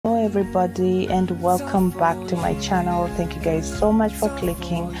everybody, and welcome back to my channel. Thank you guys so much for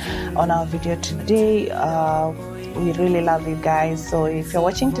clicking on our video today. We really love you guys. So if you're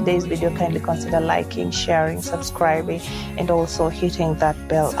watching today's video, kindly consider liking, sharing, subscribing, and also hitting that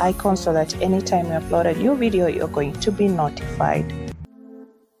bell icon so that anytime we upload a new video, you're going to be notified.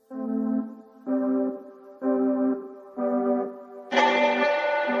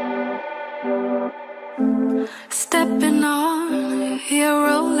 Stepping on your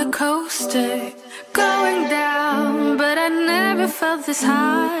roller coaster, going down, but I never felt this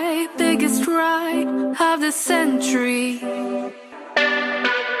high. Biggest ride of the century.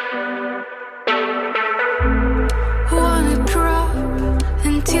 Wanna drop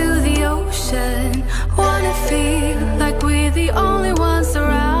into the ocean, wanna feel like we're the only ones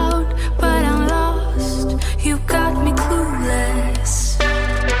around, but I'm lost, you got me clueless.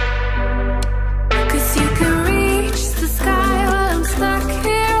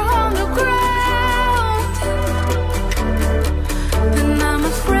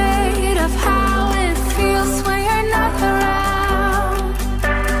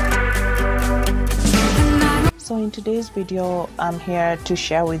 So in today's video, I'm here to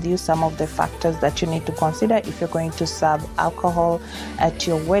share with you some of the factors that you need to consider if you're going to serve alcohol at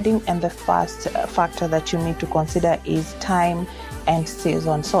your wedding. And the first factor that you need to consider is time and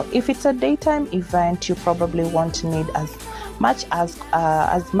season. So if it's a daytime event, you probably won't need as much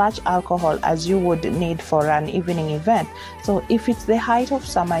alcohol as you would need for an evening event. So if it's the height of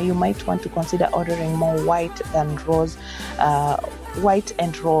summer, you might want to consider ordering more white and rose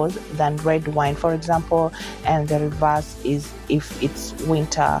than red wine, for example. And the reverse is if it's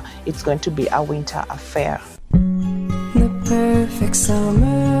winter, it's going to be a winter affair. The perfect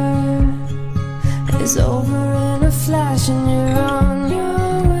summer is over in a flash and you're on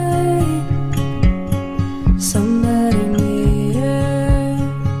your way. Somebody near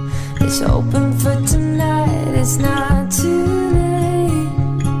is open for tonight, it's not too late.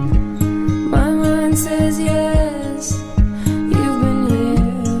 My mind says yes, you've been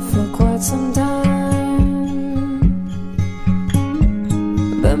here for quite some time,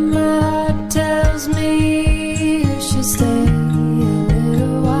 but my heart tells me you should stay a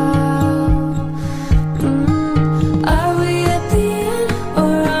little while. Are we at the end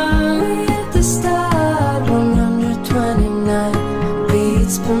or are we at the start? 129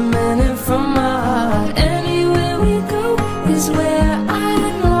 beats per minute from my heart. Anywhere we go is where I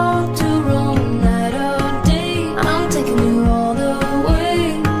long to roam. Night or day, I'm taking you all the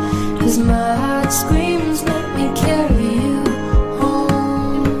way, 'cause my heart screams, let me carry you home.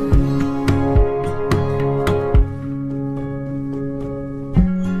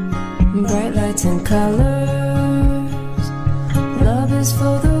 Bright lights and colors, love is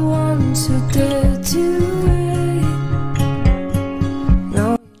for the ones who dare to wait.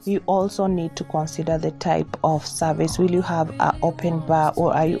 No. You also need to consider the type of service. Will you have an open bar,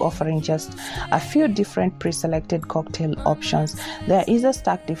 or are you offering just a few different pre-selected cocktail options? There is a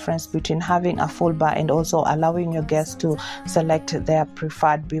stark difference between having a full bar and also allowing your guests to select their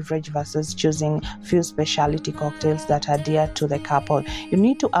preferred beverage versus choosing few specialty cocktails that are dear to the couple. You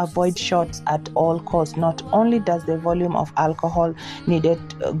need to avoid shots at all costs. Not only does the volume of alcohol needed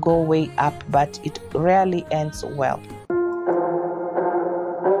go way up, but it rarely ends well.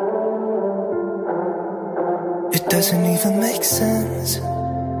 It doesn't even make sense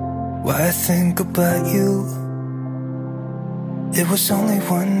why I think about you. It was only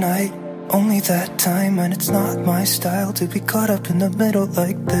one night, only that time, and it's not my style to be caught up in the middle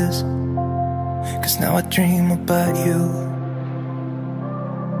like this. 'Cause now I dream about you.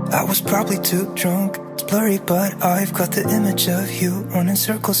 I was probably too drunk, it's blurry, but I've got the image of you running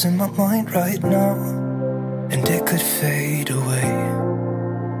circles in my mind right now. And it could fade away,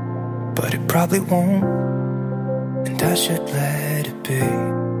 but it probably won't, and I should let it be.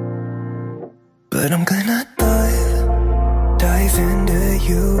 But I'm gonna dive into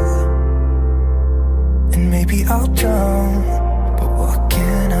you, and maybe I'll drown, but what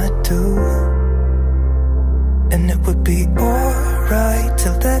can I do? And it would be alright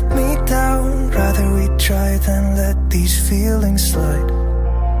to let me down. Rather we try than let these feelings slide.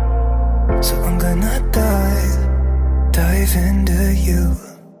 So I'm gonna dive into you.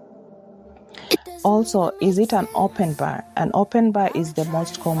 Also, is it an open bar? An open bar is the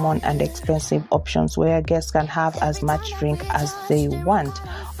most common and expensive options where guests can have as much drink as they want.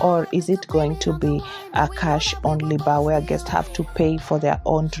 Or is it going to be a cash only bar where guests have to pay for their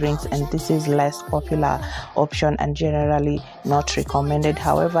own drinks, and this is less popular option and generally not recommended.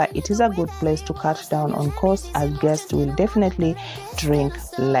 However, it is a good place to cut down on costs as guests will definitely drink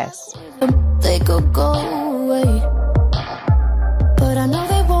less. They could go away, but I know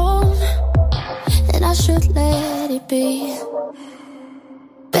they won't. I should let it be.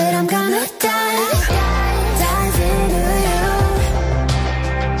 But I'm gonna dive into you.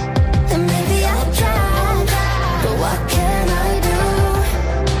 And maybe I'll try, but what can I do?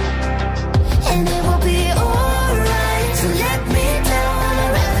 And it will be alright to let me down.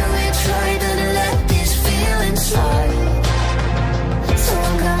 I'd rather we try than let these feelings slide. So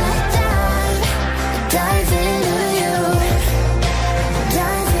I'm gonna dive into you.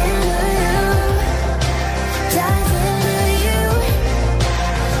 Dive into you. Dive into you.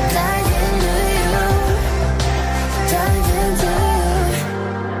 Dive into you. Dive into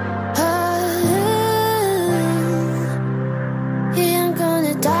you. Yeah, I'm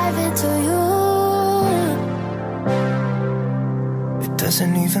gonna dive into you. It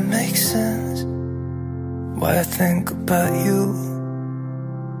doesn't even make sense why I think about you.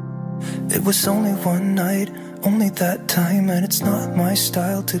 It was only one night, only that time, and it's not my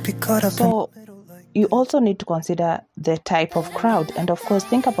style to be caught up So in the middle like you also need to consider the type of crowd, and of course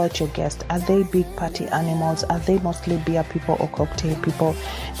think about your guests. Are they big party animals? Are they mostly beer people or cocktail people?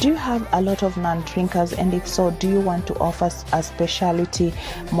 Do you have a lot of non-drinkers, and if so, do you want to offer a specialty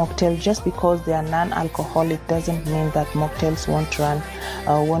mocktail? Just because they are non-alcoholic doesn't mean that mocktails won't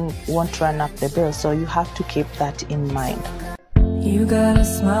run up the bill, so you have to keep that in mind. You got a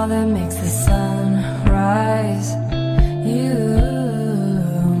smile that makes the sun rise. You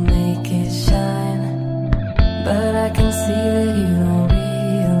make it shine. But I can see that you don't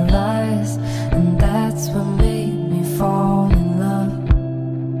realize, and that's what made me fall in love.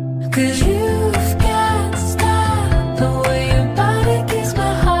 'Cause you've got style, the way your body gives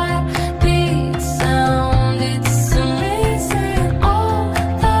my heart beat sound. It's amazing all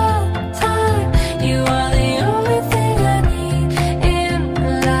the time. You are the only thing I need in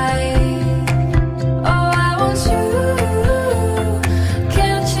life. Oh, I want you.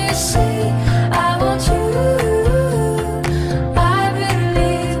 Can't you see? I want you. I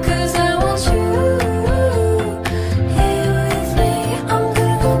believe 'cause I want you here with me. I'm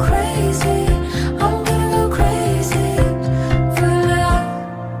gonna go crazy. I'm gonna go crazy for love.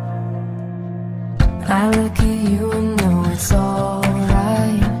 I look at you and know it's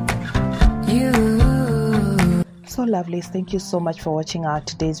alright. You. So lovelies, thank you so much for watching our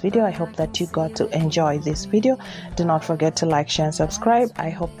today's video. I hope that you got to enjoy this video. Do not forget to like, share and subscribe. I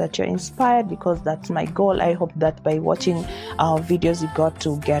hope that you're inspired, because that's my goal. I hope that by watching our videos you got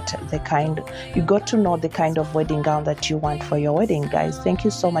to know the kind of wedding gown that you want for your wedding, guys. Thank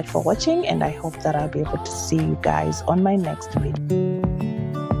you so much for watching, and I hope that I'll be able to see you guys on my next video.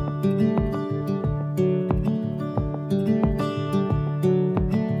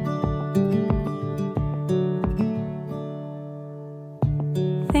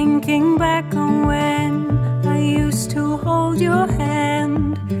 Thinking back on when I used to hold your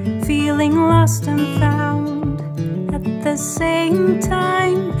hand, feeling lost and found at the same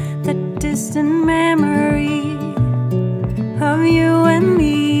time. That distant memory of you and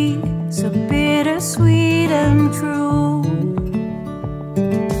me, so bittersweet and true.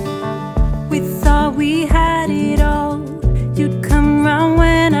 We thought we had it all. You'd come round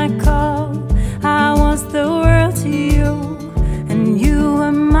when I called. I was the world to you, and you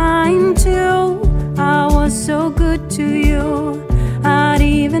were mine too. I was so good to you, I'd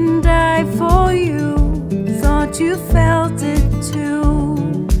even die for you. Thought you felt it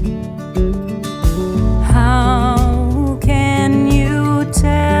too. How can you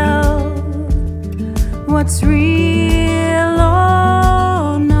tell what's real?